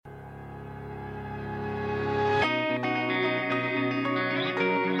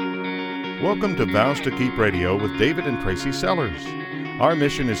Welcome to Vows to Keep Radio with David and Tracy Sellers. Our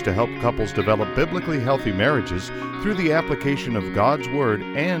mission is to help couples develop biblically healthy marriages through the application of God's Word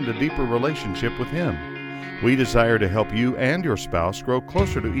and a deeper relationship with Him. We desire to help you and your spouse grow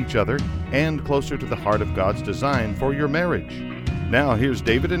closer to each other and closer to the heart of God's design for your marriage. Now, here's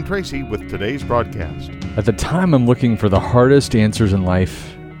David and Tracy with today's broadcast. At the time I'm looking for the hardest answers in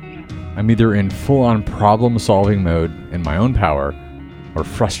life, I'm either in full-on problem-solving mode in my own power or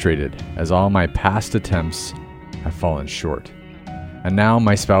frustrated as all my past attempts have fallen short. And now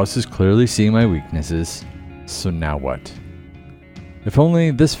my spouse is clearly seeing my weaknesses, so now what? If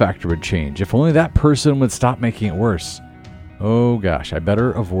only this factor would change. If only that person would stop making it worse. Oh gosh, I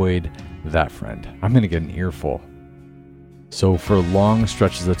better avoid that friend. I'm going to get an earful. So for long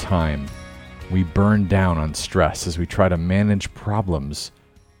stretches of time, we burn down on stress as we try to manage problems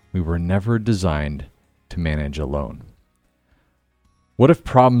we were never designed to manage alone. What if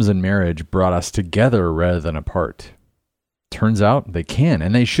problems in marriage brought us together rather than apart? Turns out they can,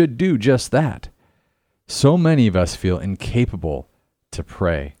 and they should do just that. So many of us feel incapable to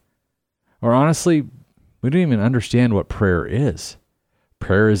pray. Or honestly, we don't even understand what prayer is.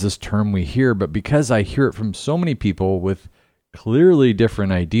 Prayer is this term we hear, but because I hear it from so many people with clearly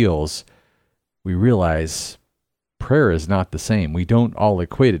different ideals, we realize prayer is not the same. We don't all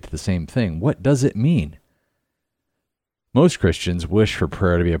equate it to the same thing. What does it mean? Most Christians wish for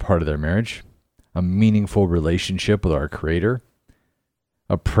prayer to be a part of their marriage, a meaningful relationship with our Creator,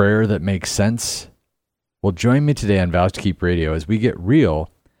 a prayer that makes sense. Well, join me today on Vows to Keep Radio as we get real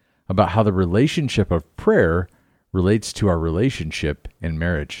about how the relationship of prayer relates to our relationship in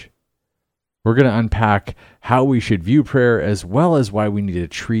marriage. We're going to unpack how we should view prayer as well as why we need to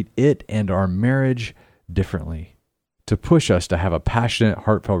treat it and our marriage differently to push us to have a passionate,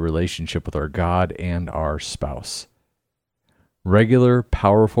 heartfelt relationship with our God and our spouse. Regular,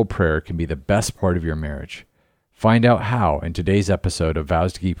 powerful prayer can be the best part of your marriage. Find out how in today's episode of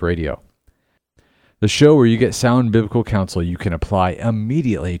Vows to Keep Radio, the show where you get sound biblical counsel you can apply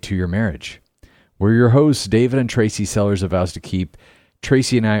immediately to your marriage. We're your hosts, David and Tracy Sellers of Vows to Keep.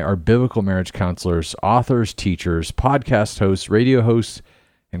 Tracy and I are biblical marriage counselors, authors, teachers, podcast hosts, radio hosts,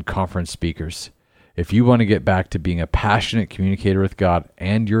 and conference speakers. If you want to get back to being a passionate communicator with God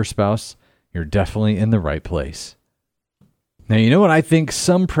and your spouse, you're definitely in the right place. Now, you know what? I think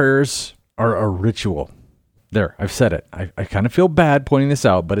some prayers are a ritual. There, I've said it. I kind of feel bad pointing this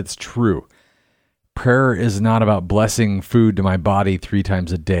out, but it's true. Prayer is not about blessing food to my body 3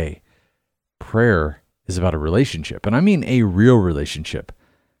 times a day. Prayer is about a relationship, and I mean a real relationship,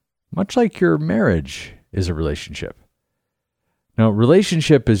 much like your marriage is a relationship. Now,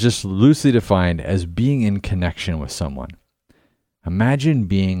 relationship is just loosely defined as being in connection with someone. Imagine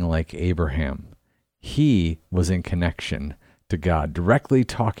being like Abraham. He was in connection to God, directly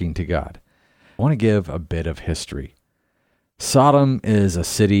talking to God. I want to give a bit of history. Sodom is a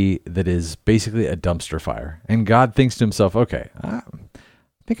city that is basically a dumpster fire, and God thinks to himself, okay, I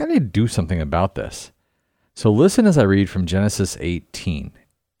think I need to do something about this. So listen as I read from Genesis 18,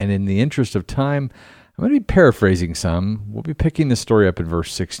 and in the interest of time, I'm going to be paraphrasing some. We'll be picking the story up in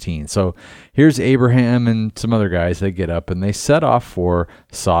verse 16. So here's Abraham and some other guys. They get up and they set off for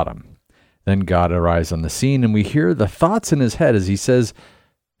Sodom. Then God arrives on the scene, and we hear the thoughts in his head as he says,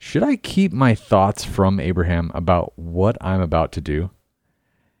 should I keep my thoughts from Abraham about what I'm about to do?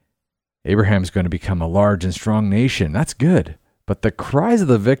 Abraham's going to become a large and strong nation. That's good. But the cries of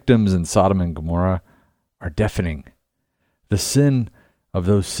the victims in Sodom and Gomorrah are deafening. The sin of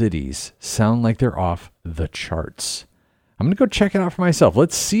those cities sound like they're off the charts. I'm going to go check it out for myself.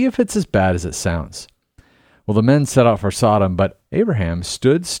 Let's see if it's as bad as it sounds. Well, the men set out for Sodom, but Abraham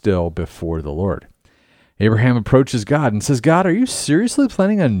stood still before the Lord. Abraham approaches God and says, God, are you seriously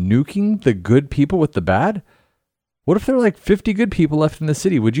planning on nuking the good people with the bad? What if there are like 50 good people left in the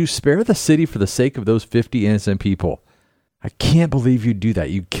city? Would you spare the city for the sake of those 50 innocent people? I can't believe you'd do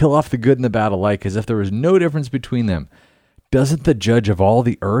that. You'd kill off the good and the bad alike as if there was no difference between them. Doesn't the judge of all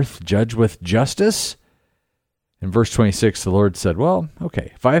the earth judge with justice? In verse 26, the Lord said, well,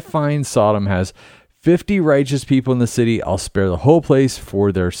 okay, if I find Sodom has 50 righteous people in the city, I'll spare the whole place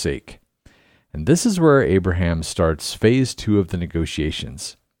for their sake. And this is where Abraham starts phase 2 of the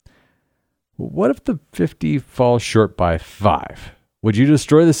negotiations. What if the 50 fall short by 5? Would you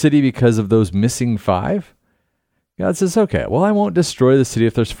destroy the city because of those missing 5? God says, okay, well, I won't destroy the city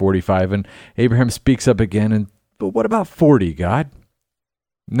if there's 45. And Abraham speaks up again, but what about 40, God?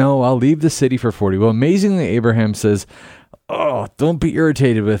 No, I'll leave the city for 40. Well, amazingly, Abraham says, oh, don't be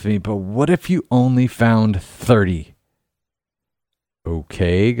irritated with me, but what if you only found 30?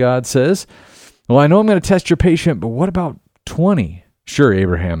 Okay, God says. Well, I know I'm going to test your patience, but what about 20? Sure,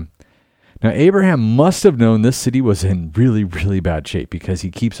 Abraham. Now, Abraham must have known this city was in really, really bad shape because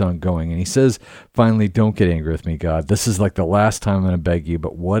he keeps on going. And he says, finally, don't get angry with me, God. This is like the last time I'm going to beg you.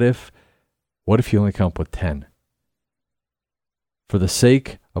 But what if you only come up with 10? For the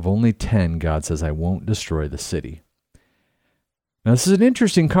sake of only 10, God says, I won't destroy the city. Now, this is an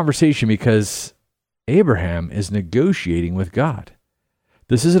interesting conversation because Abraham is negotiating with God.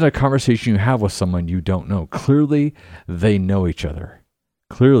 This isn't a conversation you have with someone you don't know. Clearly, they know each other.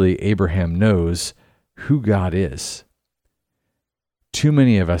 Clearly, Abraham knows who God is. Too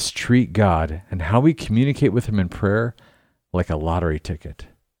many of us treat God and how we communicate with him in prayer like a lottery ticket.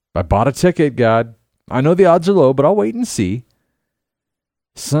 I bought a ticket, God. I know the odds are low, but I'll wait and see.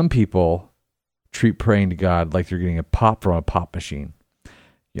 Some people treat praying to God like they're getting a pop from a pop machine.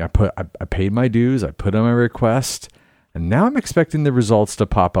 Yeah, I paid my dues, I put in my request, and now I'm expecting the results to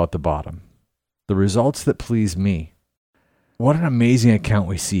pop out the bottom. The results that please me. What an amazing account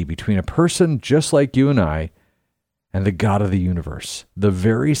we see between a person just like you and I and the God of the universe, the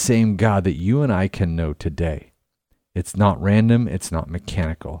very same God that you and I can know today. It's not random, it's not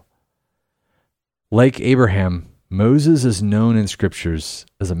mechanical. Like Abraham, Moses is known in scriptures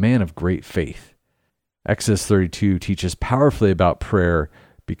as a man of great faith. Exodus 32 teaches powerfully about prayer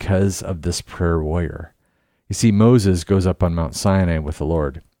because of this prayer warrior. You see, Moses goes up on Mount Sinai with the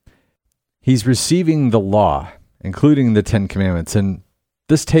Lord. He's receiving the law, including the 10 Commandments, and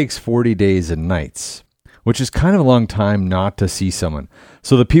this takes 40 days and nights, which is kind of a long time not to see someone.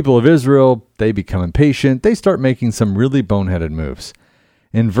 So the people of Israel, they become impatient. They start making some really boneheaded moves.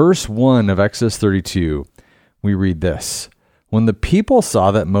 In verse 1 of Exodus 32, we read this. When the people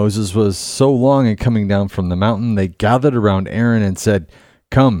saw that Moses was so long in coming down from the mountain, they gathered around Aaron and said,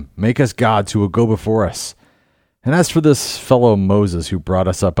 "Come, make us gods who will go before us." And as for this fellow Moses who brought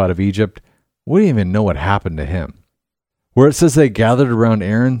us up out of Egypt, we didn't even know what happened to him. Where it says they gathered around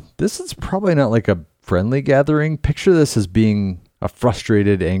Aaron, this is probably not like a friendly gathering. Picture this as being a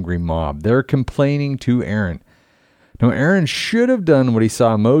frustrated, angry mob. They're complaining to Aaron. Now, Aaron should have done what he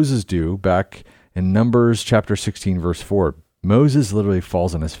saw Moses do back in Numbers chapter 16, verse 4. Moses literally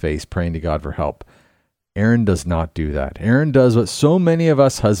falls on his face praying to God for help. Aaron does not do that. Aaron does what so many of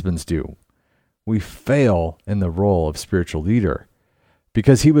us husbands do. We fail in the role of spiritual leader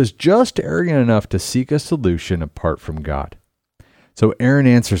because he was just arrogant enough to seek a solution apart from God. So Aaron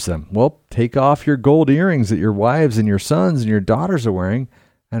answers them, well, take off your gold earrings that your wives and your sons and your daughters are wearing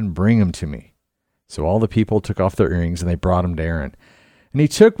and bring them to me. So all the people took off their earrings and they brought them to Aaron. And he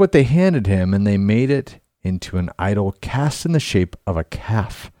took what they handed him and they made it into an idol cast in the shape of a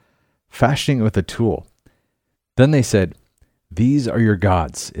calf, fashioning it with a tool. Then they said, "These are your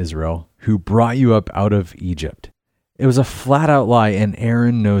gods, Israel, who brought you up out of Egypt." It was a flat-out lie, and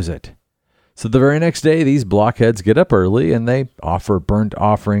Aaron knows it. So the very next day, these blockheads get up early, and they offer burnt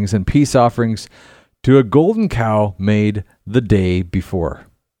offerings and peace offerings to a golden cow made the day before,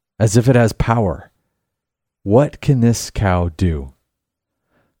 as if it has power. What can this cow do?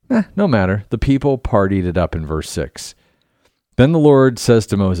 No matter. The people partied it up in verse 6. Then the Lord says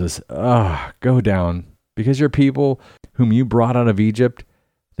to Moses, go down, because your people whom you brought out of Egypt,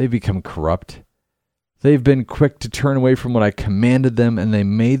 they've become corrupt. They've been quick to turn away from what I commanded them, and they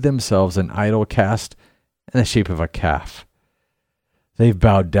made themselves an idol cast in the shape of a calf. They've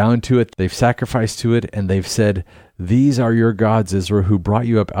bowed down to it, they've sacrificed to it, and they've said, "These are your gods, Israel, who brought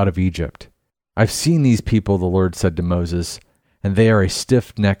you up out of Egypt." I've seen these people, the Lord said to Moses, and they are a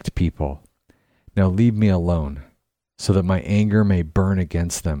stiff-necked people. Now leave me alone, so that my anger may burn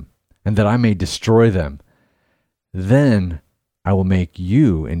against them, and that I may destroy them. Then I will make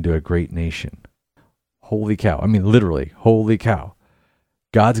you into a great nation. Holy cow. I mean, literally, holy cow.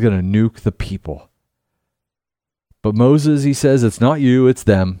 God's going to nuke the people. But Moses, he says, it's not you, it's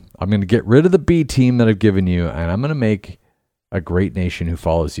them. I'm going to get rid of the B team that I've given you, and I'm going to make a great nation who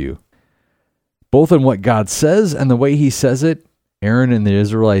follows you. Both in what God says and the way he says it, Aaron and the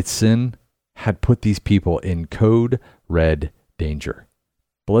Israelites' sin had put these people in code red danger.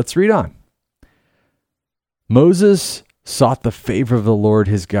 But let's read on. Moses sought the favor of the Lord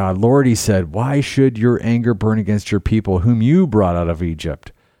his God. Lord, he said, why should your anger burn against your people, whom you brought out of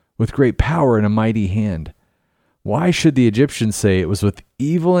Egypt, with great power and a mighty hand? Why should the Egyptians say it was with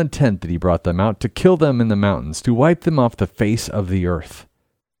evil intent that he brought them out, to kill them in the mountains, to wipe them off the face of the earth?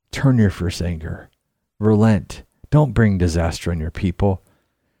 Turn your fierce anger. Relent. Don't bring disaster on your people.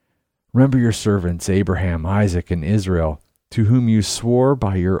 Remember your servants, Abraham, Isaac, and Israel, to whom you swore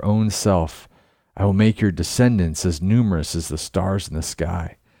by your own self, I will make your descendants as numerous as the stars in the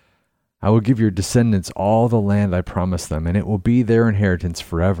sky. I will give your descendants all the land I promised them, and it will be their inheritance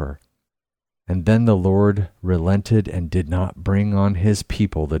forever. And then the Lord relented and did not bring on his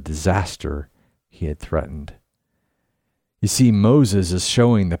people the disaster he had threatened. You see, Moses is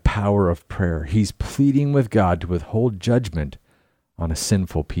showing the power of prayer. He's pleading with God to withhold judgment on a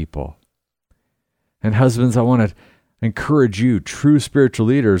sinful people. And husbands, I want to encourage you, true spiritual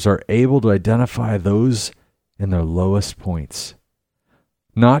leaders are able to identify those in their lowest points.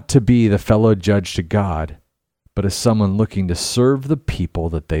 Not to be the fellow judge to God, but as someone looking to serve the people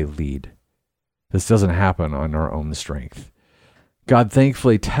that they lead. This doesn't happen on our own strength. God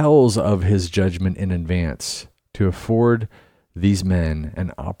thankfully tells of his judgment in advance to afford these men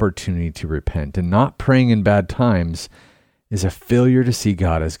an opportunity to repent. And not praying in bad times is a failure to see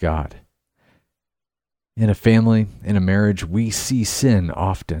God as God. In a family, in a marriage, we see sin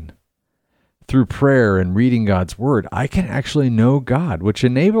often. Through prayer and reading God's word, I can actually know God, which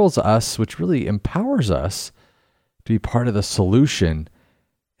enables us, which really empowers us to be part of the solution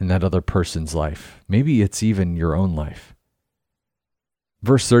in that other person's life. Maybe it's even your own life.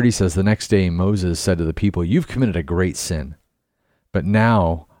 Verse 30 says, the next day Moses said to the people, you've committed a great sin, but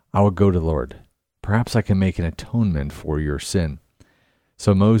now I will go to the Lord. Perhaps I can make an atonement for your sin.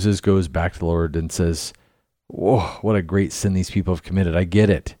 So Moses goes back to the Lord and says, whoa, what a great sin these people have committed. I get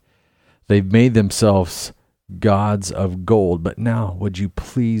it. They've made themselves gods of gold, but now would you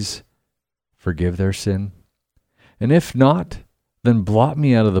please forgive their sin? And if not, then blot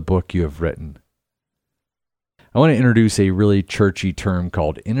me out of the book you have written. I want to introduce a really churchy term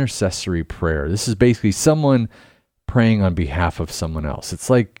called intercessory prayer. This is basically someone praying on behalf of someone else.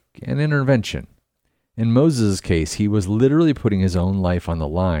 It's like an intervention. In Moses' case, he was literally putting his own life on the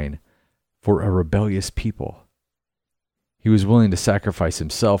line for a rebellious people. He was willing to sacrifice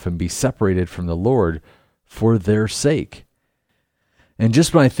himself and be separated from the Lord for their sake. And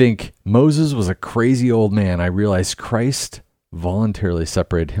just when I think Moses was a crazy old man, I realize Christ voluntarily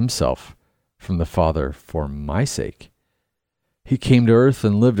separated himself from the Father for my sake. He came to earth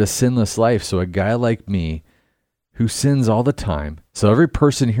and lived a sinless life so a guy like me, who sins all the time, so every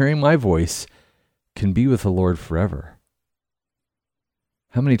person hearing my voice can be with the Lord forever.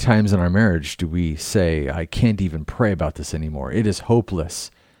 How many times in our marriage do we say, I can't even pray about this anymore. It is hopeless.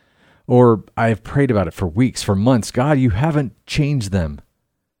 Or I have prayed about it for weeks, for months. God, you haven't changed them.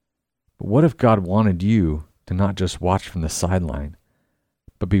 But what if God wanted you to not just watch from the sideline,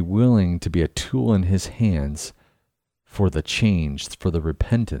 but be willing to be a tool in his hands for the change, for the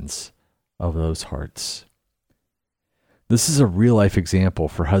repentance of those hearts? This is a real-life example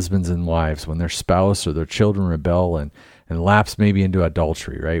for husbands and wives when their spouse or their children rebel and lapse maybe into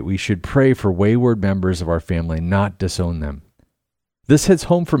adultery, right? We should pray for wayward members of our family, not disown them. This hits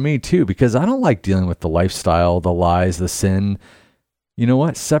home for me too, because I don't like dealing with the lifestyle, the lies, the sin. You know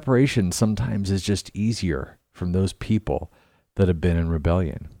what? Separation sometimes is just easier from those people that have been in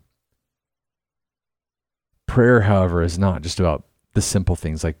rebellion. Prayer, however, is not just about the simple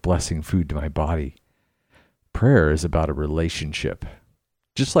things like blessing food to my body. Prayer is about a relationship,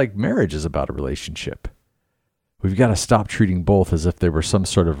 just like marriage is about a relationship. We've got to stop treating both as if they were some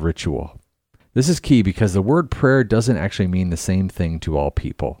sort of ritual. This is key because the word prayer doesn't actually mean the same thing to all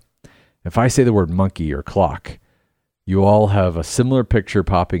people. If I say the word monkey or clock, you all have a similar picture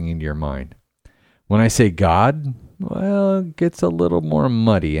popping into your mind. When I say God, well, it gets a little more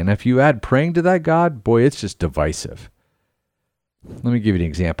muddy. And if you add praying to that God, boy, it's just divisive. Let me give you an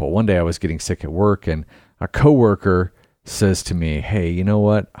example. One day I was getting sick at work and a coworker says to me, hey, you know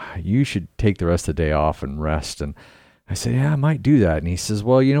what? You should take the rest of the day off and rest. And I said, yeah, I might do that. And he says,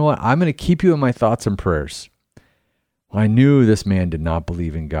 well, you know what? I'm going to keep you in my thoughts and prayers. Well, I knew this man did not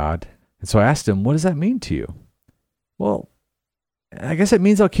believe in God. And so I asked him, what does that mean to you? Well, I guess it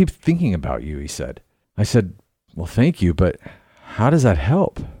means I'll keep thinking about you, he said. I said, well, thank you, but how does that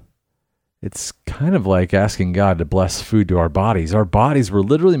help? It's kind of like asking God to bless food to our bodies. Our bodies were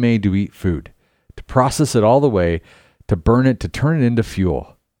literally made to eat food, to process it all the way, to burn it, to turn it into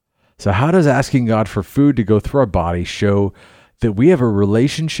fuel. So how does asking God for food to go through our body show that we have a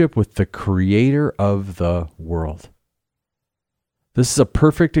relationship with the creator of the world? This is a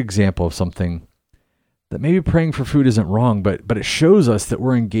perfect example of something that maybe praying for food isn't wrong, but it shows us that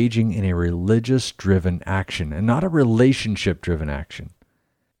we're engaging in a religious-driven action and not a relationship-driven action.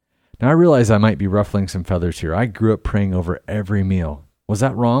 Now, I realize I might be ruffling some feathers here. I grew up praying over every meal. Was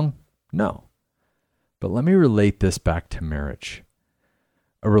that wrong? No. But let me relate this back to marriage.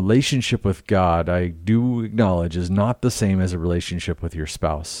 A relationship with God, I do acknowledge, is not the same as a relationship with your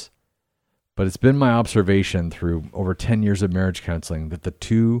spouse. But it's been my observation through over 10 years of marriage counseling that the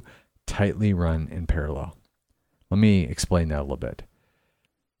two tightly run in parallel. Let me explain that a little bit.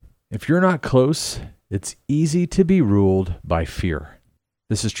 If you're not close, it's easy to be ruled by fear.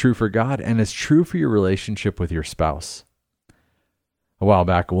 This is true for God, and it's true for your relationship with your spouse. A while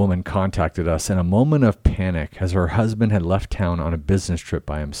back, a woman contacted us in a moment of panic as her husband had left town on a business trip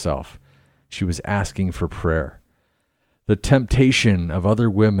by himself. She was asking for prayer. The temptation of other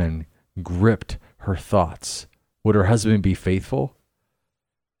women gripped her thoughts. Would her husband be faithful?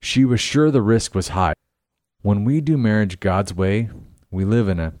 She was sure the risk was high. When we do marriage God's way, we live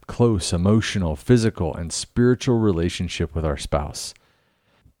in a close emotional, physical, and spiritual relationship with our spouse.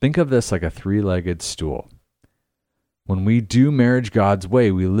 Think of this like a three-legged stool. When we do marriage God's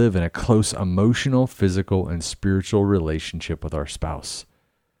way, we live in a close emotional, physical, and spiritual relationship with our spouse.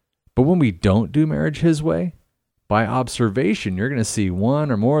 But when we don't do marriage His way, by observation, you're going to see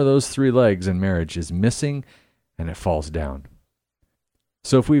one or more of those three legs in marriage is missing and it falls down.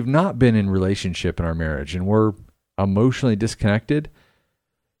 So if we've not been in relationship in our marriage and we're emotionally disconnected,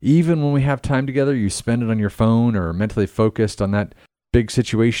 even when we have time together, you spend it on your phone or mentally focused on that big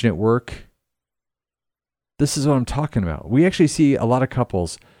situation at work. This is what I'm talking about. We actually see a lot of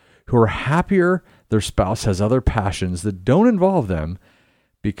couples who are happier their spouse has other passions that don't involve them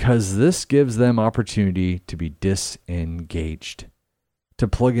because this gives them opportunity to be disengaged, to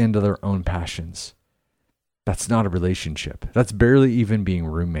plug into their own passions. That's not a relationship. That's barely even being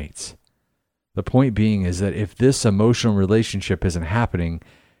roommates. The point being is that if this emotional relationship isn't happening,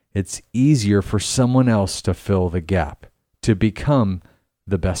 it's easier for someone else to fill the gap, to become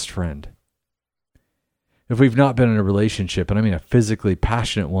the best friend. If we've not been in a relationship, and I mean a physically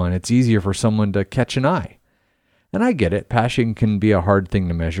passionate one, it's easier for someone to catch an eye. And I get it, passion can be a hard thing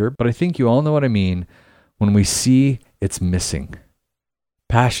to measure, but I think you all know what I mean when we see it's missing.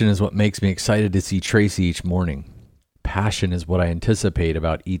 Passion is what makes me excited to see Tracy each morning. Passion is what I anticipate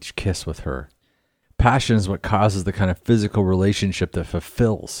about each kiss with her. Passion is what causes the kind of physical relationship that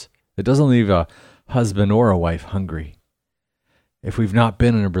fulfills. It doesn't leave a husband or a wife hungry. If we've not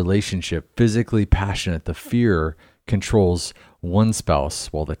been in a relationship physically passionate, the fear controls one spouse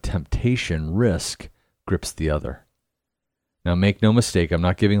while the temptation, risk, grips the other. Now make no mistake, I'm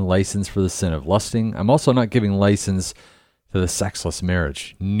not giving license for the sin of lusting. I'm also not giving license to the sexless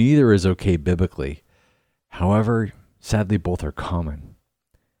marriage. Neither is okay biblically. However, sadly, both are common.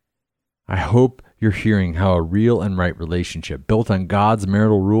 I hope you're hearing how a real and right relationship built on God's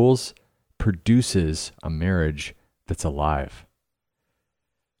marital rules produces a marriage that's alive.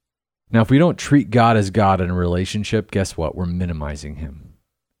 Now, if we don't treat God as God in a relationship, guess what? We're minimizing Him.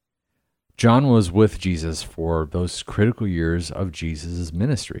 John was with Jesus for those critical years of Jesus'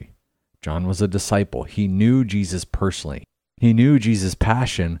 ministry. John was a disciple. He knew Jesus personally. He knew Jesus'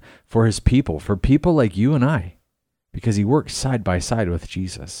 passion for His people, for people like you and I, because he worked side by side with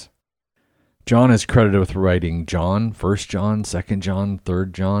Jesus. John is credited with writing John, 1 John, 2 John,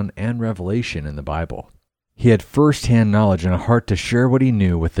 3 John, and Revelation in the Bible. He had first-hand knowledge and a heart to share what he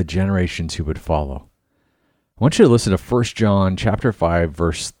knew with the generations who would follow. I want you to listen to 1 John chapter 5,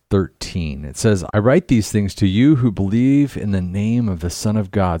 verse 13. It says, I write these things to you who believe in the name of the Son of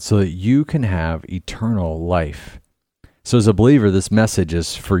God so that you can have eternal life. So as a believer, this message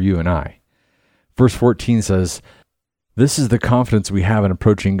is for you and I. Verse 14 says, this is the confidence we have in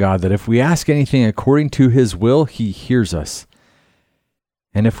approaching God, that if we ask anything according to His will, He hears us.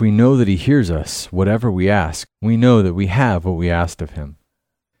 And if we know that He hears us, whatever we ask, we know that we have what we asked of Him.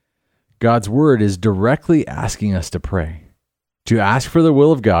 God's Word is directly asking us to pray, to ask for the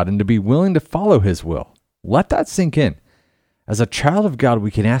will of God and to be willing to follow His will. Let that sink in. As a child of God,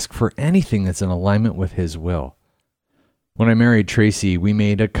 we can ask for anything that's in alignment with His will. When I married Tracy, we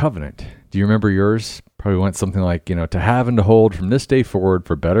made a covenant. Do you remember yours? Probably went something like, to have and to hold from this day forward,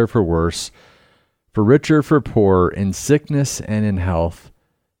 for better, for worse, for richer, for poor, in sickness and in health,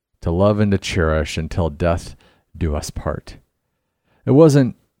 to love and to cherish until death do us part. It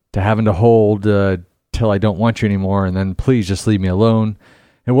wasn't to have and to hold till I don't want you anymore and then please just leave me alone.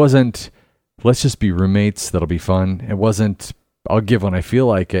 It wasn't, let's just be roommates, that'll be fun. It wasn't, I'll give when I feel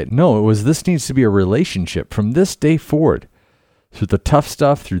like it. No, it was, this needs to be a relationship from this day forward. Through the tough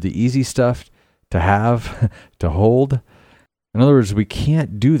stuff, through the easy stuff, to have, to hold. In other words, we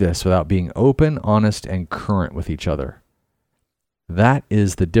can't do this without being open, honest, and current with each other. That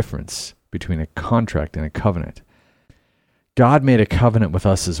is the difference between a contract and a covenant. God made a covenant with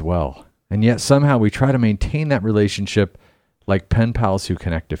us as well, and yet somehow we try to maintain that relationship like pen pals who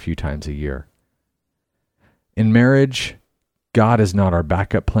connect a few times a year. In marriage, God is not our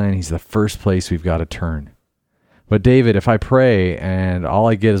backup plan. He's the first place we've got to turn. But David, if I pray and all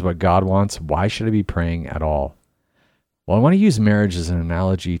I get is what God wants, why should I be praying at all? Well, I want to use marriage as an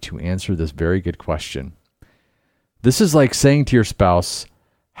analogy to answer this very good question. This is like saying to your spouse,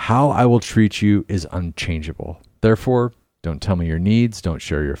 how I will treat you is unchangeable. Therefore, Don't tell me your needs. Don't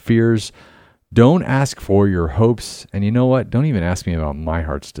share your fears. Don't ask for your hopes. And you know what? Don't even ask me about my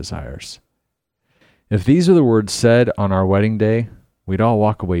heart's desires. If these are the words said on our wedding day, we'd all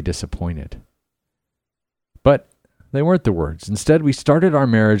walk away disappointed. But they weren't the words. Instead, we started our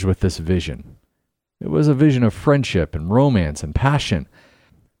marriage with this vision. It was a vision of friendship and romance and passion.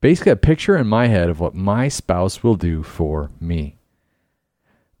 Basically, a picture in my head of what my spouse will do for me.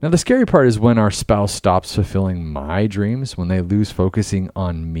 Now, the scary part is when our spouse stops fulfilling my dreams, when they lose focusing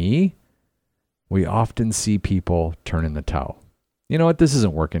on me, we often see people turn in the towel. You know what? This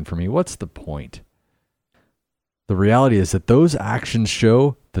isn't working for me. What's the point? The reality is that those actions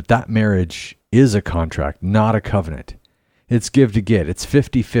show that that marriage is a contract, not a covenant. It's give to get. It's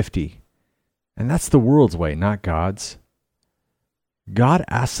 50-50. And that's the world's way, not God's. God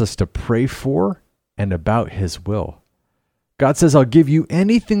asks us to pray for and about His will. God says, I'll give you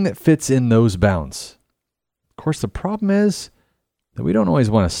anything that fits in those bounds. Of course, the problem is that we don't always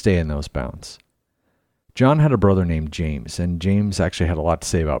want to stay in those bounds. John had a brother named James, and James actually had a lot to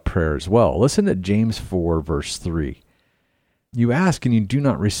say about prayer as well. Listen to James 4, verse 3. You ask and you do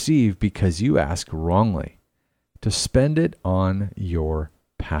not receive because you ask wrongly, to spend it on your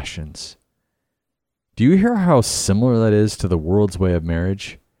passions. Do you hear how similar that is to the world's way of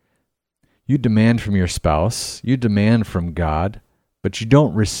marriage? You demand from your spouse, you demand from God, but you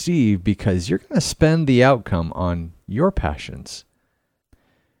don't receive because you're going to spend the outcome on your passions.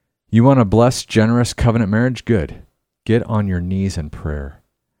 You want a blessed, generous covenant marriage? Good. Get on your knees in prayer.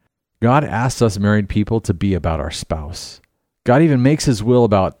 God asks us married people to be about our spouse. God even makes His will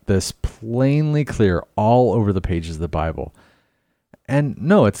about this plainly clear all over the pages of the Bible. And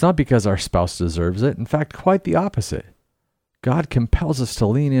no, it's not because our spouse deserves it. In fact, quite the opposite. God compels us to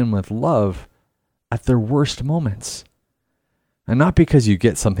lean in with love at their worst moments. And not because you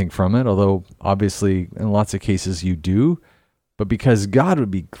get something from it, although obviously in lots of cases you do, but because God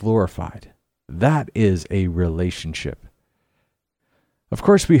would be glorified. That is a relationship. Of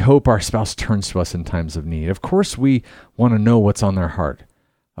course, we hope our spouse turns to us in times of need. Of course, we want to know what's on their heart.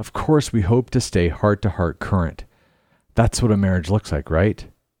 Of course, we hope to stay heart-to-heart current. That's what a marriage looks like, right?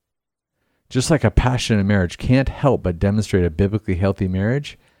 Just like a passionate marriage can't help but demonstrate a biblically healthy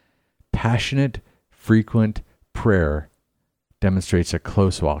marriage, passionate, frequent prayer demonstrates a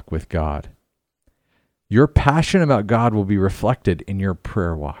close walk with God. Your passion about God will be reflected in your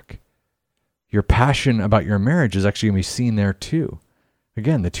prayer walk. Your passion about your marriage is actually going to be seen there too.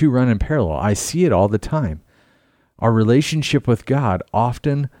 Again, the two run in parallel. I see it all the time. Our relationship with God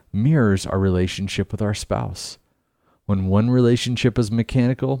often mirrors our relationship with our spouse. When one relationship is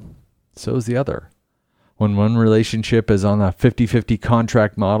mechanical, so is the other. When one relationship is on a 50-50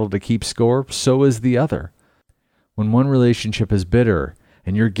 contract model to keep score, so is the other. When one relationship is bitter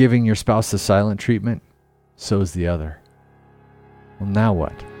and you're giving your spouse the silent treatment, so is the other. Well, now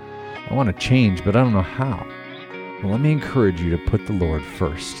what? I want to change, but I don't know how. Well, let me encourage you to put the Lord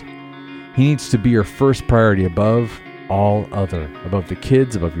first. He needs to be your first priority above all other, above the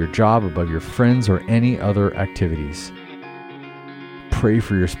kids, above your job, above your friends, or any other activities. Pray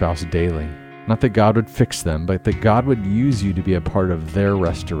for your spouse daily. Not that God would fix them, but that God would use you to be a part of their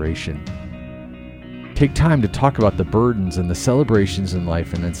restoration. Take time to talk about the burdens and the celebrations in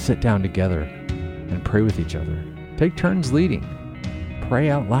life, and then sit down together and pray with each other. Take turns leading. Pray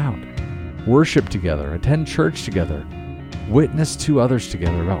out loud. Worship together. Attend church together. Witness to others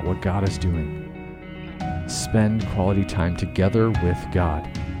together about what God is doing. Spend quality time together with God.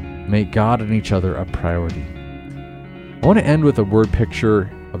 Make God and each other a priority. I want to end with a word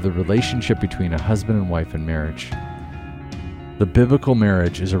picture of the relationship between a husband and wife in marriage. The biblical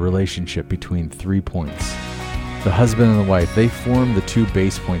marriage is a relationship between 3 points. The husband and the wife, they form the two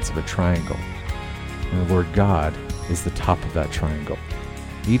base points of a triangle. And the Lord God is the top of that triangle.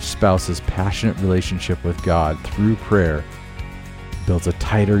 Each spouse's passionate relationship with God through prayer builds a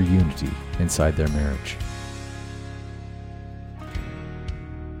tighter unity inside their marriage.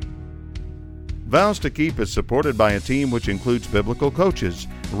 Vows to Keep is supported by a team which includes biblical coaches,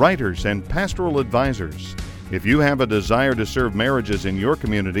 writers, and pastoral advisors. If you have a desire to serve marriages in your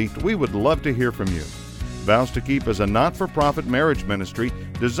community, we would love to hear from you. Vows to Keep is a not-for-profit marriage ministry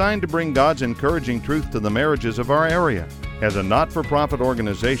designed to bring God's encouraging truth to the marriages of our area. As a not-for-profit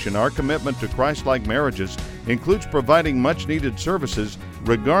organization, our commitment to Christ-like marriages includes providing much-needed services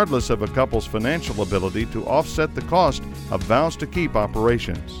regardless of a couple's financial ability to offset the cost of Vows to Keep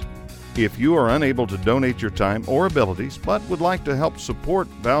operations. If you are unable to donate your time or abilities but would like to help support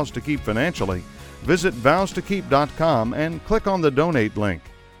Vows to Keep financially, visit vowstokeep.com and click on the donate link.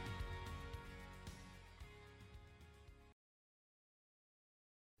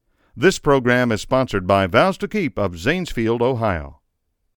 This program is sponsored by Vows to Keep of Zanesfield, Ohio.